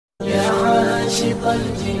يا عاشق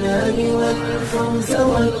الجنان والفوز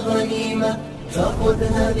والغنيمة فخذ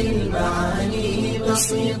هذه المعاني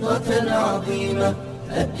بسيطة عظيمة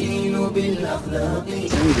الدين بالأخلاق.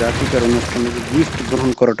 আকিকার অনুষ্ঠানে গিফট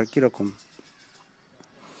গ্রহণ করাটা কিরকম?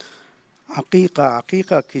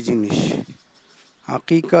 আকিকা কি জিনিস?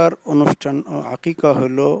 আকিকার অনুষ্ঠান, আকিকা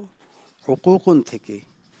হলো হুকুকুন থেকে,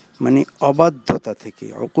 মানে অবাধ্যতা থেকে,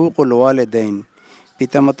 হুকুকুল ওয়ালিদাইন,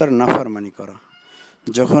 পিতামাতার নাফরমানি করা।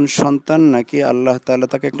 যখন সন্তান নাকি আল্লাহ তাআলা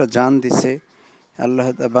তাকে একটা জান দিছে, আল্লাহ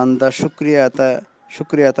বান্দা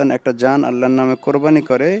শুকরিয়াতান একটা জান আল্লাহর নামে কোরবানি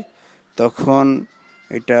করে, তখন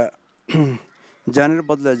এটা জানের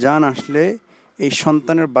বদলে জান আসলে এই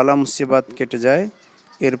সন্তানের বালা মুসিবাত কেটে যায়।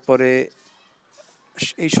 এরপরে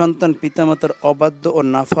এই সন্তান পিতামাতার অবাধ্য ও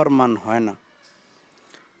নাফরমান হয় না,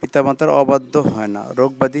 পিতামাতার অবাধ্য হয় না,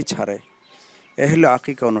 রোগব্যাধি ছাড়ে। এ হলো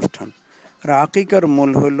আকিকা অনুষ্ঠান। আর আকিকার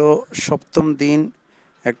মূল হলো সপ্তম দিন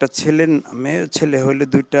একটা ছেলে হইলে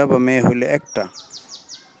দুইটা বা মেয়ে হইলে একটা,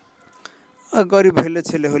 আর গরিব হইলে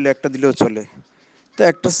ছেলে হইলে একটা দিলেও চলে। তো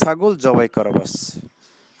একটা ছাগল জবাই করা বাস।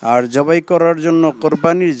 আর জবাই করার জন্য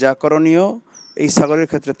কোরবানির যা করণীয় এই ছাগলের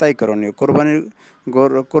ক্ষেত্রে তাই করণীয়।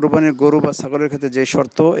 কোরবানির গরু বা ছাগলের ক্ষেত্রে যে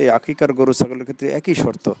শর্ত, এই আকিকার গরু ছাগলের ক্ষেত্রে একই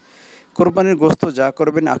শর্ত। কোরবানির গোস্ত যা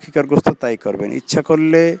করবেন আকিকার গোস্ত তাই করবেন। ইচ্ছা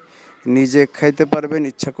করলে নিজে খাইতে পারবেন,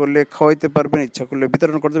 ইচ্ছা করলে খাওয়াইতে পারবেন, ইচ্ছা করলে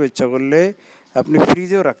বিতরণ করতে পারবেন, ইচ্ছা করলে আপনি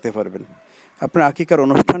ফ্রিজেও রাখতে পারবেন। আপনার আকিকার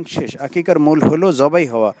অনুষ্ঠান শেষ। আকিকার মূল হলো জবাই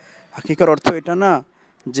হওয়া। আকিকার অর্থ এটা না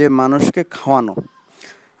যে মানুষকে খাওয়ানো।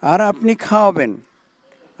 আর আপনি খাওয়াবেন,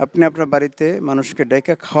 আপনি আপনার বাড়িতে মানুষকে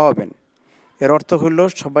ডেকে খাওয়াবেন। এর অর্থ হলো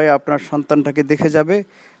সবাই আপনার সন্তানটাকে দেখে যাবে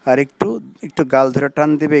আর একটু একটু গাল ধরে টান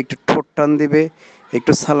দিবে, একটু ঠোঁট টান দিবে,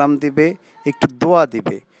 একটু সালাম দিবে, একটু দোয়া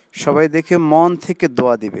দিবে। সবাই দেখে মন থেকে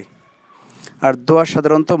দোয়া দিবে। আর দোয়া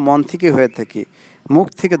সাধারণত মন থেকে হয়ে থাকে, মুখ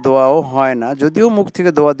থেকে দোয়াও হয় না। যদিও মুখ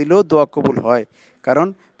থেকে দোয়া দিলেও দোয়া কবুল হয়, কারণ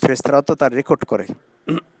ফেরেশতারাও তো তার রেকর্ড করে।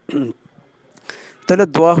 তাহলে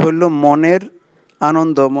দোয়া হলো মনের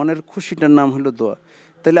আনন্দ, মনের খুশিটার নাম হলো দোয়া।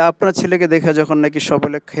 তাহলে আপনার ছেলেকে দেখা যখন নাকি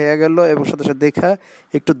সবলে খেয়ে গেল এবং সাথে সাথে দেখা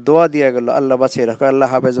একটু দোয়া দিয়া গেল, আল্লাহ বাঁচিয়ে রাখো, আল্লাহ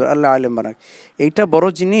হাফেজ, আল্লাহ আলেম বানাক, এইটা বড়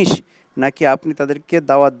জিনিস? নাকি আপনি তাদেরকে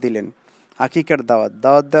দাওয়াত দিলেন, আকিকার দাওয়াত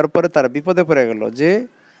দেওয়ার পরে তারা বিপদে পড়ে গেল, যে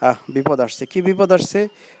বিপদ আসছে, কি বিপদ আসছে,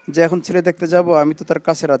 যে এখন ছেলে দেখতে যাব, আমি তো তার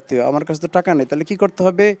কাছের আত্মীয়, আমার কাছে তো টাকা নেই, তাহলে কি করতে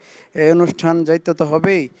হবে, এই অনুষ্ঠান যাইতে তো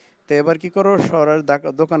হবেই। তো এবার কি করো, শহরের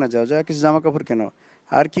দোকানে যাও, যা কিছু জামা কাপড় কেনো।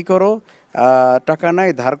 আর কি করো, টাকা নাই,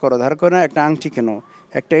 ধার করো, ধার করে না একটা আংটি কেনো,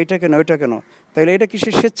 একটা এইটা কেনো, ওইটা কেনো। তাহলে এটা কি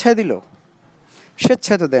সে স্বেচ্ছায় দিল?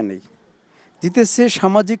 স্বেচ্ছায় তো দেয়নি, দিতেছে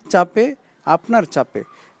সামাজিক চাপে, আপনার চাপে।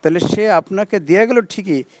 তাহলে সে আপনাকে দিয়ে গেল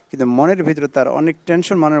ঠিকই, কিন্তু মনের ভিতরে তার অনেক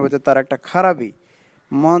টেনশন, মনের ভিতরে তার একটা খারাপই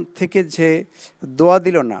মন থেকে যে দোয়া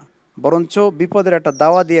দিল না, বরঞ্চ বিপদের একটা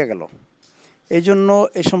দাওয়া দিয়ে গেল। এই জন্য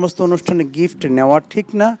এই সমস্ত অনুষ্ঠানে গিফট নেওয়া ঠিক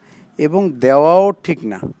না এবং দেওয়াও ঠিক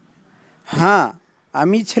না। হ্যাঁ,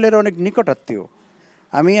 আমি ছেলের অনেক নিকট আত্মীয়,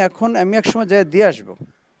 আমি এক সময় যাই দিয়ে আসবো,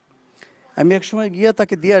 আমি এক সময় গিয়ে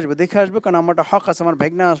তাকে দিয়ে আসবো, দেখে আসবো, কারণ আমার একটা হক আছে, আমার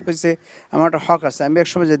ভাগনা আসতেছে, আমার একটা হক আছে, আমি এক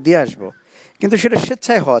সময় যে দিয়ে আসবো। কিন্তু সেটা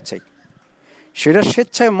স্বেচ্ছায় হওয়া চাই, সেটা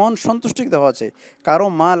স্বেচ্ছায় মন সন্তুষ্টিতে হওয়া চাই। কারো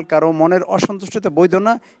মাল, কারো মনের অসন্তুষ্টিতে বৈধ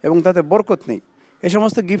না, এবং তাতে বরকত নেই। এই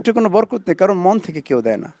সমস্ত গিফটে কোনো বরকত নেই, কারণ মন থেকে কেউ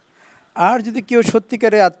দেয় না। আর যদি কেউ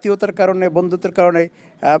সত্যিকারে আত্মীয়তার কারণে, বন্ধুত্বের কারণে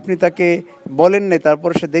আপনি তাকে বলেন নাই,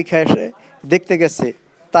 তারপরে সে দেখে আসে, দেখতে গেছে,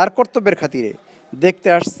 তার কর্তব্যের খাতিরে দেখতে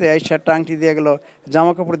আসছে, আইসা একটা আংটি দিয়ে গেল,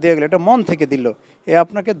 জামা কাপড় দিয়ে গেলো, এটা মন থেকে দিল, এ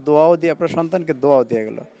আপনাকে দোয়াও দিয়ে, আপনার সন্তানকে দোয়াও দিয়ে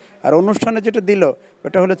গেল। আর অনুষ্ঠানে যেটা দিল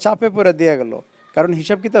ওটা হলো চাপে পড়ে দিয়ে গেল, কারণ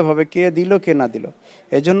হিসাব কিতাব হবে কে দিল কে না দিল।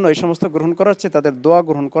 এই জন্য এই সমস্ত গ্রহণ করার চেয়ে তাদের দোয়া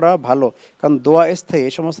গ্রহণ করা ভালো, কারণ দোয়া স্থায়ী,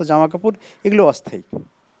 এই সমস্ত জামা কাপড় এগুলো অস্থায়ী।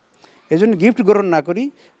 এই জন্য গিফট গ্রহণ না করি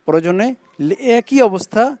প্রয়োজনে। একই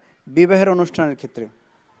অবস্থা বিবাহের অনুষ্ঠানের ক্ষেত্রে।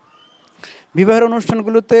 বিবাহের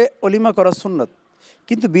অনুষ্ঠানগুলোতে অলিমা করা সুন্নত,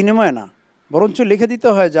 কিন্তু বিনিময়ে না, বরঞ্চ লিখে দিতে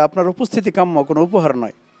হয় যে আপনার উপস্থিতি কাম্য, কোনো উপহার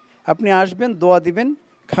নয়। আপনি আসবেন, দোয়া দিবেন,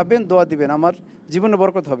 খাবেন, দোয়া দিবেন, আমার জীবনে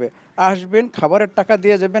বরকত হবে। আসবেন, খাবারের টাকা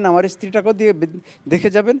দিয়ে যাবেন, আমার স্ত্রীটাকেও দিয়ে দেখে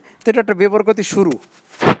যাবেন, তো এটা একটা বেবরকতি শুরু।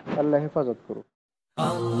 আল্লাহ হেফাজত করুক।